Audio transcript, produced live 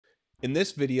In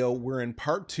this video, we're in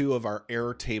part 2 of our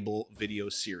Airtable video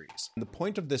series. And the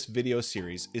point of this video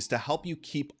series is to help you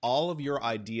keep all of your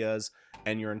ideas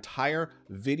and your entire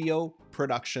video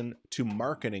production to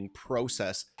marketing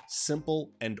process simple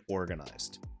and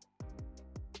organized.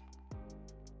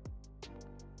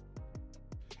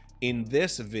 In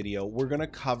this video, we're going to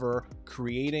cover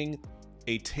creating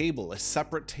a table, a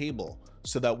separate table,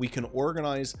 so that we can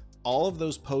organize all of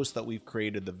those posts that we've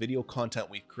created, the video content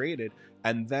we've created,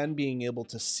 and then being able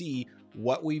to see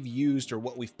what we've used or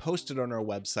what we've posted on our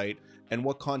website and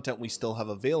what content we still have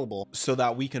available so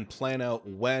that we can plan out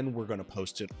when we're going to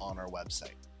post it on our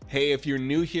website. Hey, if you're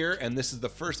new here and this is the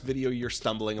first video you're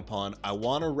stumbling upon, I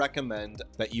want to recommend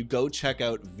that you go check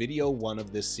out video 1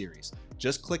 of this series.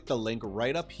 Just click the link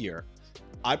right up here.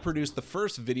 I produced the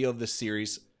first video of this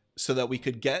series so that we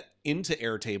could get into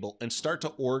Airtable and start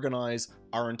to organize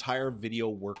our entire video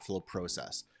workflow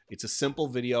process. It's a simple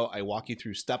video. I walk you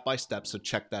through step by step, so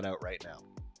check that out right now.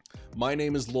 My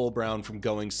name is Lowell Brown from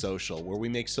Going Social, where we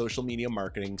make social media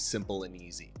marketing simple and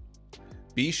easy.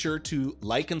 Be sure to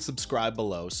like and subscribe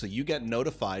below so you get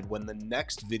notified when the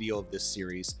next video of this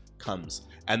series comes.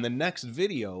 And the next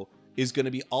video is going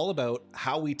to be all about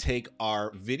how we take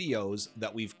our videos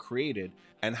that we've created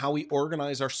and how we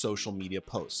organize our social media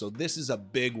posts. So this is a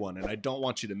big one and I don't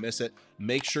want you to miss it.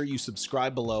 Make sure you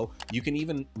subscribe below. You can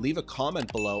even leave a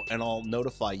comment below and I'll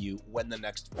notify you when the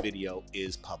next video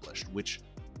is published, which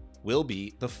will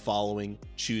be the following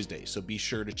Tuesday. So be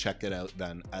sure to check it out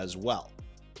then as well.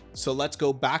 So let's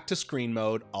go back to screen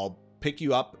mode. I'll pick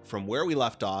you up from where we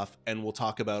left off and we'll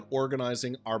talk about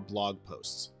organizing our blog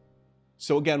posts.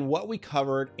 So again, what we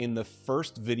covered in the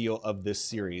first video of this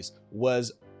series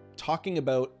was talking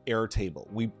about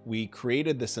Airtable. We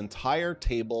created this entire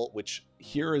table, which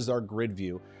here is our grid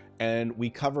view, and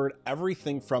we covered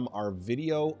everything from our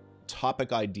video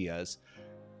topic ideas,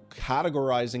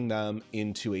 categorizing them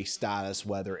into a status,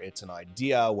 whether it's an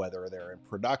idea, whether they're in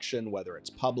production, whether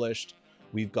it's published.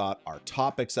 We've got our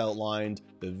topics outlined,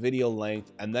 the video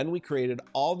length, and then we created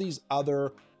all these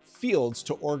other fields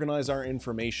to organize our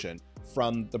information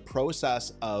from the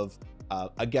process of,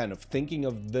 again, of thinking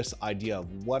of this idea of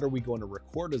what are we going to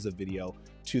record as a video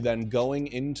to then going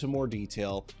into more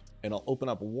detail. And I'll open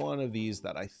up one of these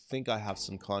that I think I have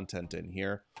some content in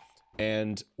here.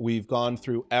 And we've gone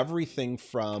through everything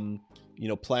from,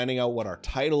 planning out what our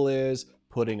title is,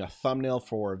 putting a thumbnail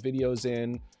for our videos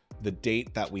in, the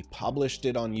date that we published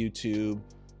it on YouTube,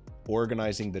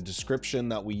 organizing the description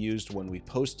that we used when we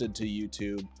posted to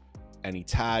YouTube, any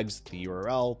tags, the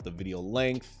URL, the video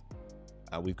length.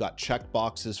 We've got check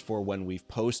boxes for when we've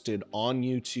posted on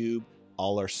YouTube,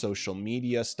 all our social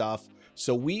media stuff.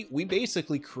 So we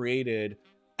basically created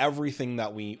everything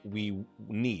that we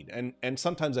need. And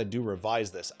sometimes I do revise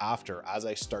this after as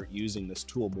I start using this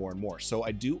tool more and more. So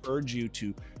I do urge you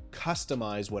to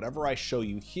customize whatever I show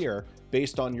you here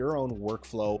based on your own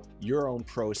workflow, your own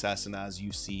process, and as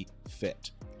you see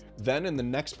fit. Then in the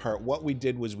next part, what we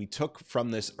did was we took from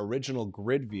this original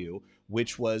grid view,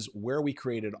 which was where we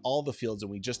created all the fields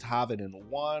and we just have it in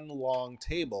one long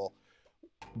table.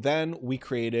 Then we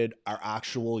created our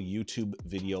actual YouTube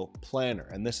video planner.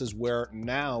 And this is where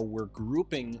now we're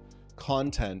grouping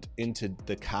content into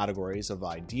the categories of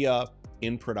idea,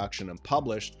 in production, and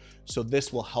published. So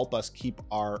this will help us keep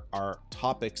our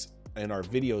topics and our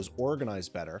videos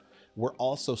organized better. We're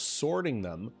also sorting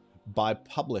them by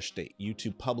publish date,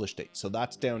 YouTube publish date. So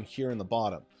that's down here in the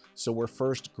bottom. So we're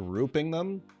first grouping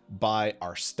them by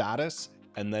our status,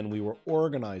 and then we were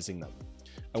organizing them.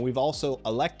 And we've also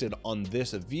elected on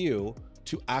this view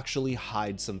to actually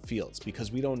hide some fields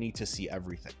because we don't need to see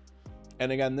everything.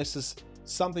 And again, this is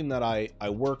something that I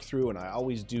work through and I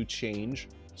always do change.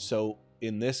 So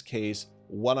in this case,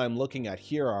 what I'm looking at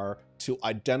here are to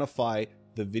identify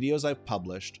the videos I've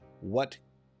published, what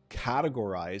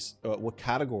categories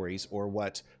or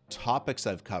what topics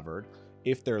I've covered,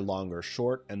 if they're long or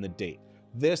short, and the date.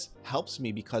 This helps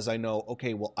me because I know,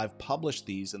 okay, well, I've published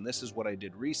these and this is what I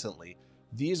did recently.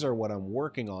 These are what I'm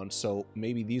working on. So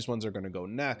maybe these ones are going to go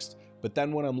next. But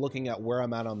then when I'm looking at where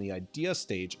I'm at on the idea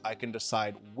stage, I can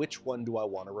decide which one do I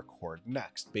want to record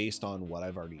next based on what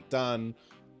I've already done,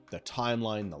 the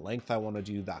timeline, the length I want to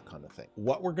do, that kind of thing.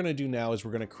 What we're going to do now is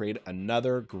we're going to create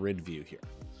another grid view here.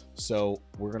 So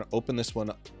we're going to open this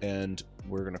one and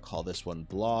we're going to call this one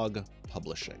blog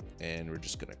publishing. And we're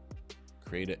just going to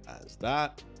create it as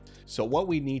that. So what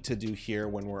we need to do here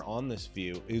when we're on this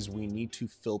view is we need to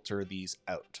filter these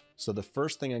out. So the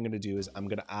first thing I'm going to do is I'm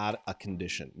going to add a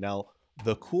condition. Now,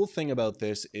 The cool thing about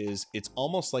this is it's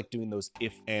almost like doing those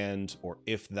if and or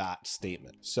if that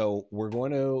statement. So we're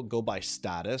going to go by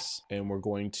status and we're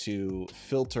going to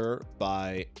filter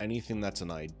by anything that's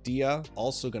an idea.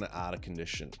 Also going to add a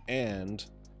condition and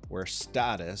where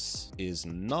status is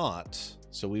not.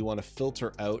 So we want to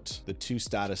filter out the two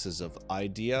statuses of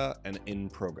idea and in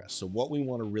progress. So what we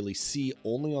want to really see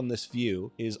only on this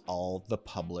view is all the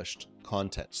published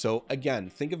content. So again,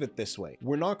 think of it this way.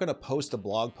 We're not going to post a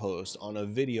blog post on a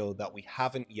video that we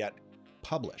haven't yet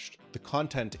published. The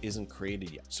content isn't created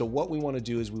yet. So what we want to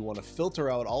do is we want to filter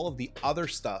out all of the other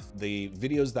stuff, the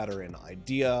videos that are in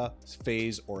idea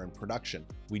phase or in production.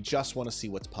 We just want to see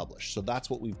what's published. So that's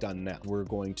what we've done now. We're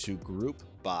going to group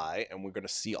by, and we're going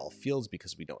to see all fields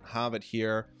because we don't have it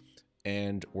here,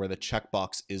 and where the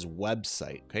checkbox is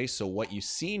website. Okay, so what you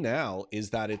see now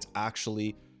is that it's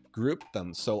actually grouped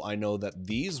them. So I know that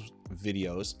these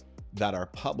videos that are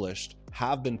published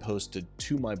have been posted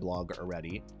to my blog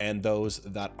already, and those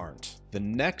that aren't. The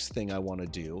next thing I want to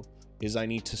do is I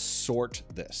need to sort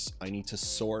this. I need to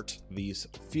sort these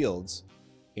fields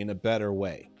in a better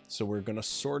way. So we're going to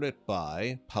sort it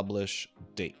by publish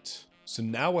date. So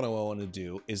now what I want to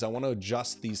do is I want to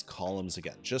adjust these columns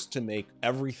again, just to make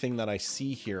everything that I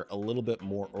see here a little bit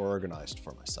more organized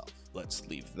for myself. Let's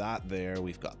leave that there.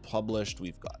 We've got published,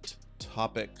 we've got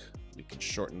topic. We can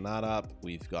shorten that up.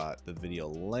 We've got the video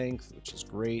length, which is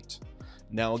great.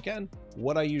 Now, again,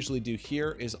 what I usually do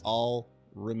here is I'll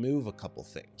remove a couple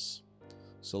things.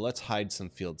 So let's hide some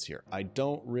fields here. I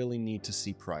don't really need to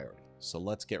see priority. So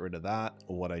let's get rid of that.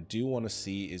 What I do want to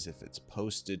see is if it's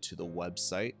posted to the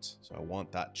website. So I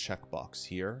want that checkbox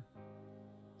here.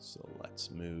 So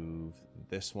let's move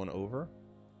this one over.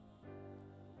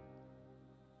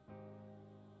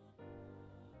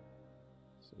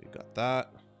 So we got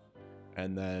that.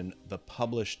 And then the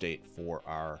publish date for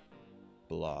our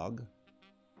blog.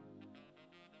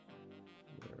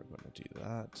 We're going to do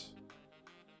that.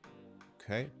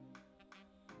 Okay.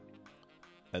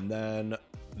 And then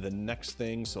the next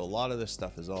thing, so a lot of this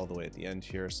stuff is all the way at the end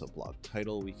here. So blog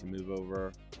title, we can move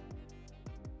over.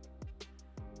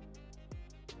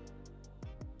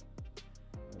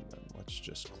 And then let's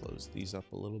just close these up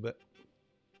a little bit,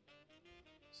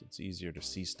 so it's easier to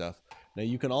see stuff. Now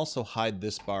you can also hide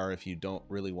this bar if you don't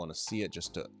really want to see it,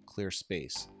 just to clear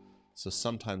space. So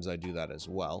sometimes I do that as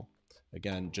well.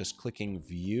 Again, just clicking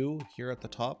view here at the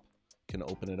top can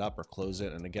open it up or close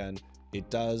it. And again, it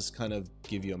does kind of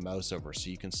give you a mouse over, so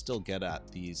you can still get at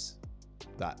these,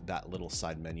 that little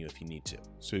side menu if you need to.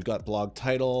 So we've got blog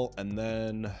title, and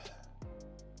then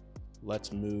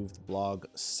let's move the blog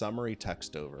summary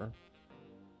text over.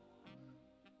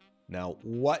 Now,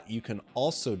 what you can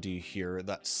also do here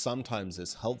that sometimes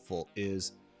is helpful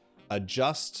is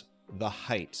adjust the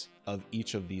height of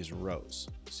each of these rows.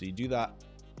 So you do that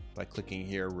by clicking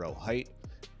here, row height.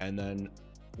 And then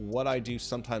what I do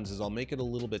sometimes is I'll make it a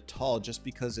little bit tall just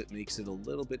because it makes it a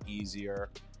little bit easier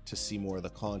to see more of the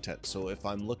content. So if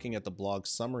I'm looking at the blog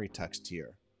summary text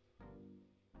here,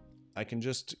 I can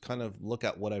just kind of look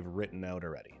at what I've written out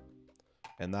already.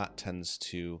 And that tends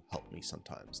to help me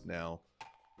sometimes. Now,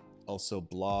 also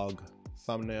blog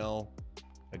thumbnail,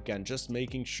 again, just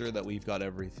making sure that we've got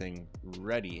everything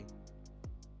ready.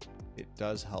 It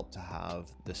does help to have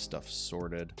this stuff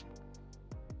sorted.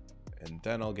 And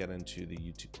then I'll get into the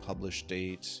YouTube publish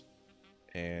date.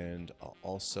 And I'll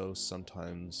also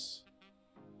sometimes,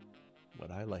 what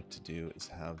I like to do is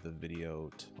have the video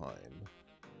time,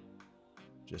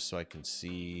 just so I can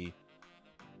see.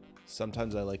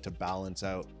 Sometimes I like to balance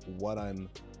out what I'm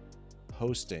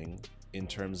posting in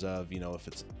terms of, you know, if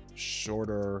it's a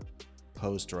shorter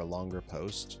post or a longer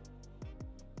post.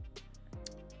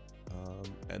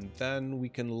 And then we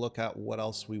can look at what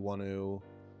else we want to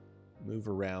move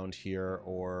around here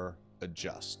or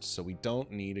adjust. So we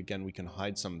don't need, again, we can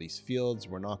hide some of these fields.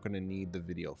 We're not going to need the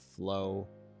video flow.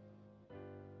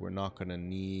 We're not going to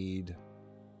need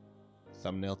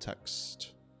thumbnail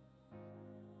text.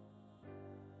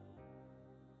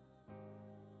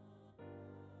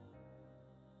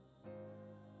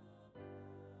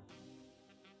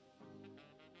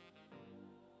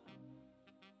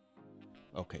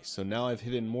 Okay, so now I've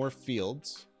hidden more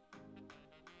fields.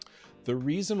 The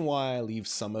reason why I leave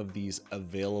some of these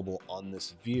available on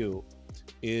this view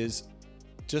is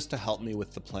just to help me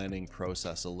with the planning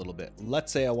process a little bit.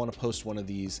 Let's say I want to post one of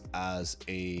these as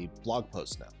a blog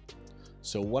post now.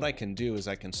 So what I can do is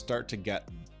I can start to get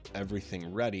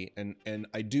everything ready, and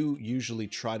I do usually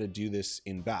try to do this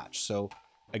in batch. So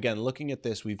again, looking at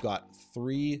this, we've got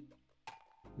three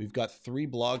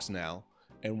blogs now.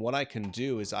 And what I can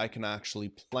do is I can actually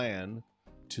plan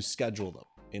to schedule them.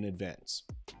 in advance.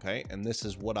 Okay, and this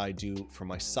is what I do for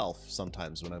myself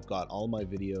sometimes when I've got all my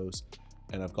videos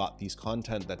and I've got these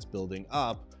content that's building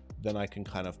up, then I can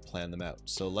kind of plan them out.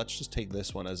 So let's just take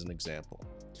this one as an example.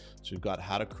 So we've got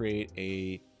how to create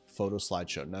a photo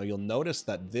slideshow. Now you'll notice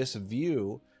that this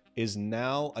view is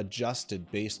now adjusted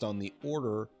based on the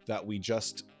order that we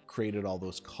just created all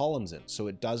those columns in. So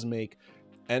it does make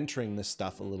entering this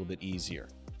stuff a little bit easier.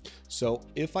 So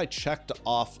if I checked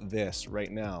off this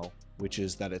right now, which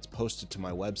is that it's posted to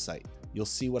my website, you'll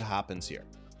see what happens here.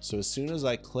 So as soon as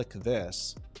I click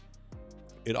this,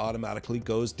 it automatically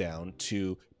goes down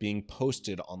to being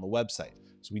posted on the website.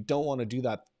 So we don't want to do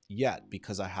that yet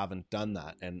because I haven't done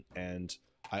that. And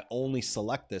I only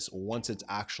select this once it's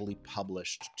actually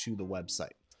published to the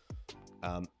website.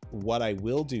 What I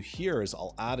will do here is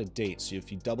I'll add a date. So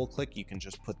if you double click, you can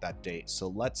just put that date. So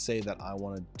let's say that I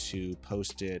wanted to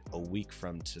post it a week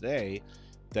from today,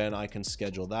 then I can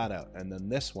schedule that out. And then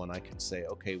this one I can say,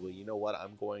 okay, well, you know what?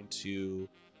 I'm going to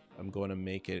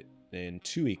make it in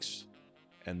 2 weeks.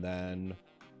 And then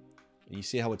you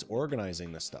see how it's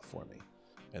organizing this stuff for me.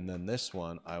 And then this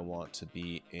one I want to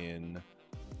be in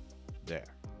there.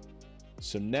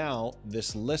 So now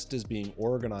this list is being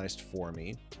organized for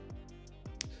me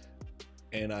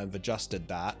and I've adjusted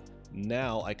that.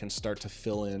 Now I can start to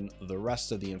fill in the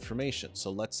rest of the information. So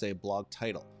let's say blog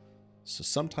title. So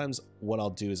sometimes what I'll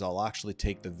do is I'll actually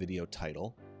take the video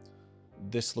title.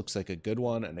 This looks like a good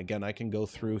one. And again, I can go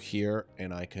through here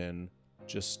and I can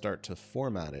just start to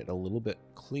format it a little bit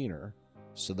cleaner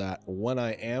so that when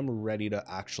I am ready to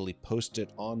actually post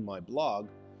it on my blog,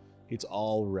 it's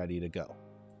all ready to go.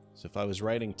 So if I was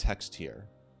writing text here,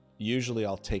 usually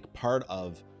I'll take part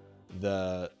of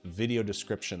the video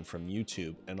description from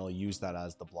YouTube and I'll use that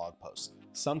as the blog post.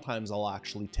 Sometimes I'll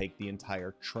actually take the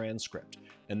entire transcript.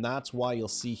 And that's why you'll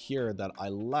see here that I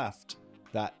left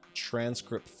that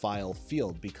transcript file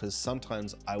field, because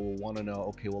sometimes I will want to know,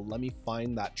 okay, well, let me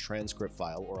find that transcript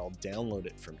file, or I'll download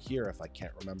it from here if I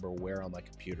can't remember where on my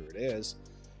computer it is.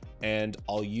 And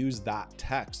I'll use that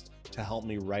text to help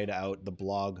me write out the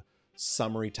blog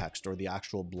summary text or the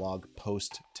actual blog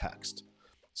post text.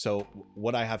 So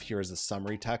what I have here is the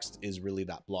summary text is really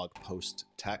that blog post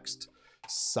text.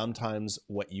 Sometimes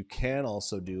what you can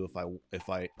also do, if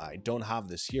I don't have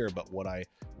this here, but what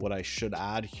I should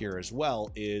add here as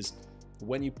well is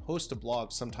when you post a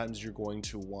blog, sometimes you're going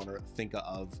to want to think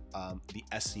of the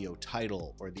SEO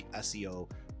title or the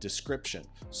SEO description.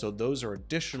 So those are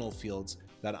additional fields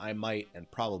that I might and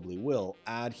probably will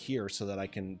add here so that I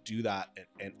can do that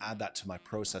and add that to my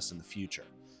process in the future.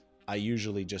 I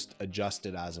usually just adjust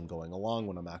it as I'm going along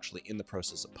when I'm actually in the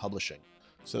process of publishing.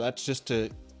 So that's just to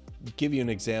give you an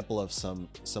example of some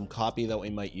copy that we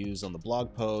might use on the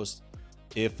blog post.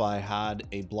 If I had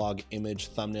a blog image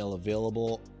thumbnail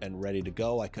available and ready to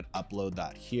go, I could upload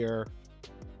that here.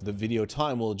 The video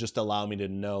time will just allow me to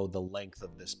know the length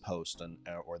of this post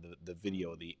or the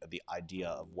video, the idea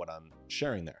of what I'm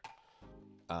sharing there.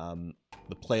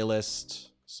 The playlist,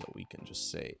 so we can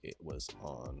just say it was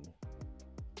on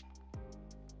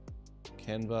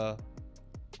Canva.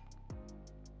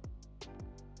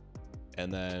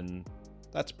 And then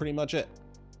that's pretty much it.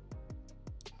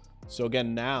 So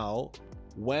again, now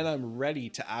when I'm ready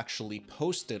to actually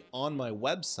post it on my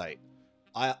website,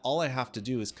 all I have to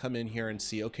do is come in here and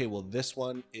see, okay, well, this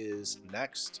one is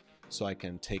next. So I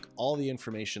can take all the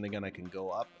information again, I can go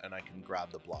up and I can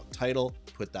grab the blog title,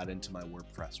 put that into my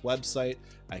WordPress website.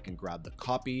 I can grab the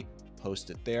copy, post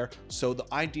it there. So the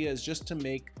idea is just to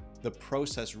make the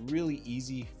process really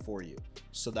easy for you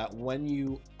so that when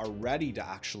you are ready to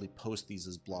actually post these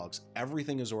as blogs,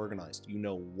 everything is organized. You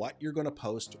know what you're going to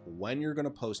post, when you're going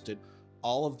to post it,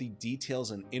 all of the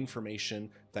details and information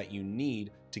that you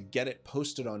need to get it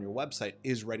posted on your website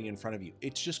is ready in front of you.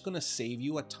 It's just going to save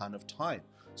you a ton of time.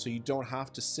 So you don't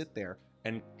have to sit there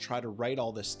and try to write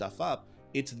all this stuff up.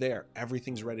 It's there.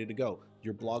 Everything's ready to go.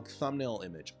 Your blog thumbnail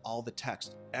image, all the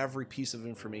text, every piece of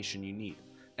information you need.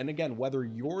 And again, whether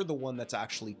you're the one that's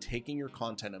actually taking your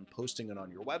content and posting it on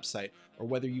your website, or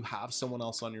whether you have someone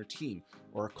else on your team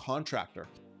or a contractor,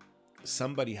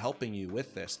 somebody helping you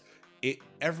with this,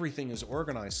 everything is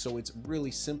organized. So it's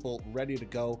really simple, ready to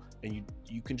go. And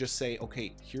you can just say,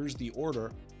 okay, here's the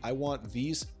order. I want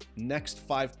these next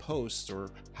 5 posts or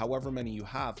however many you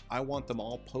have. I want them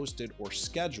all posted or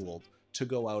scheduled to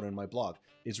go out on my blog.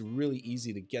 It's really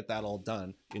easy to get that all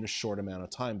done in a short amount of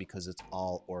time because it's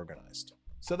all organized.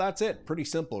 So that's it. Pretty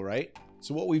simple, right?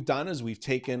 So what we've done is we've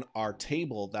taken our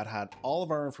table that had all of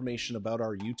our information about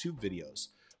our YouTube videos.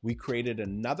 We created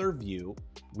another view.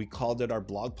 We called it our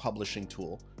blog publishing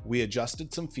tool. We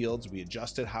adjusted some fields. We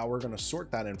adjusted how we're going to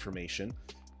sort that information.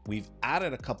 We've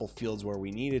added a couple fields where we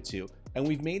needed to, and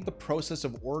we've made the process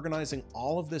of organizing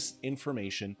all of this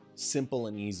information simple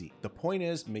and easy. The point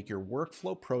is, make your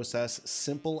workflow process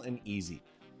simple and easy.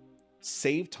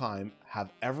 Save time,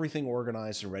 have everything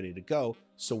organized and ready to go,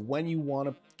 so when you want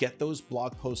to get those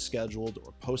blog posts scheduled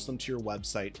or post them to your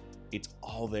website, it's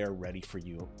all there ready for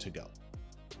you to go.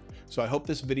 So I hope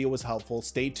this video was helpful.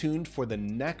 Stay tuned for the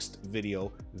next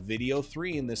video, video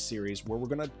 3 in this series, where we're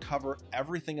going to cover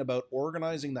everything about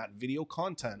organizing that video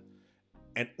content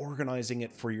and organizing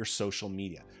it for your social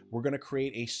media. We're going to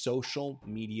create a social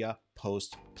media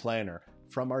post planner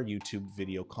from our YouTube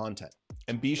video content.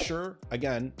 And be sure,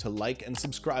 again, to like and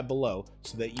subscribe below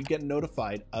so that you get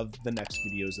notified of the next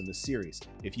videos in the series.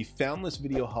 If you found this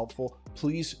video helpful,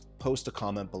 please post a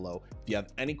comment below. If you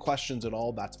have any questions at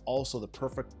all, that's also the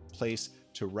perfect place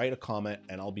to write a comment,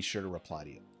 and I'll be sure to reply to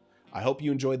you. I hope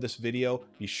you enjoyed this video.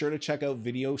 Be sure to check out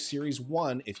video series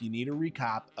 1 if you need a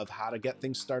recap of how to get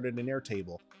things started in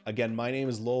Airtable. Again, my name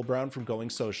is Lowell Brown from Going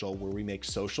Social, where we make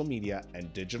social media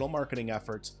and digital marketing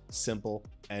efforts simple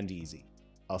and easy.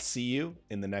 I'll see you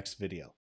in the next video.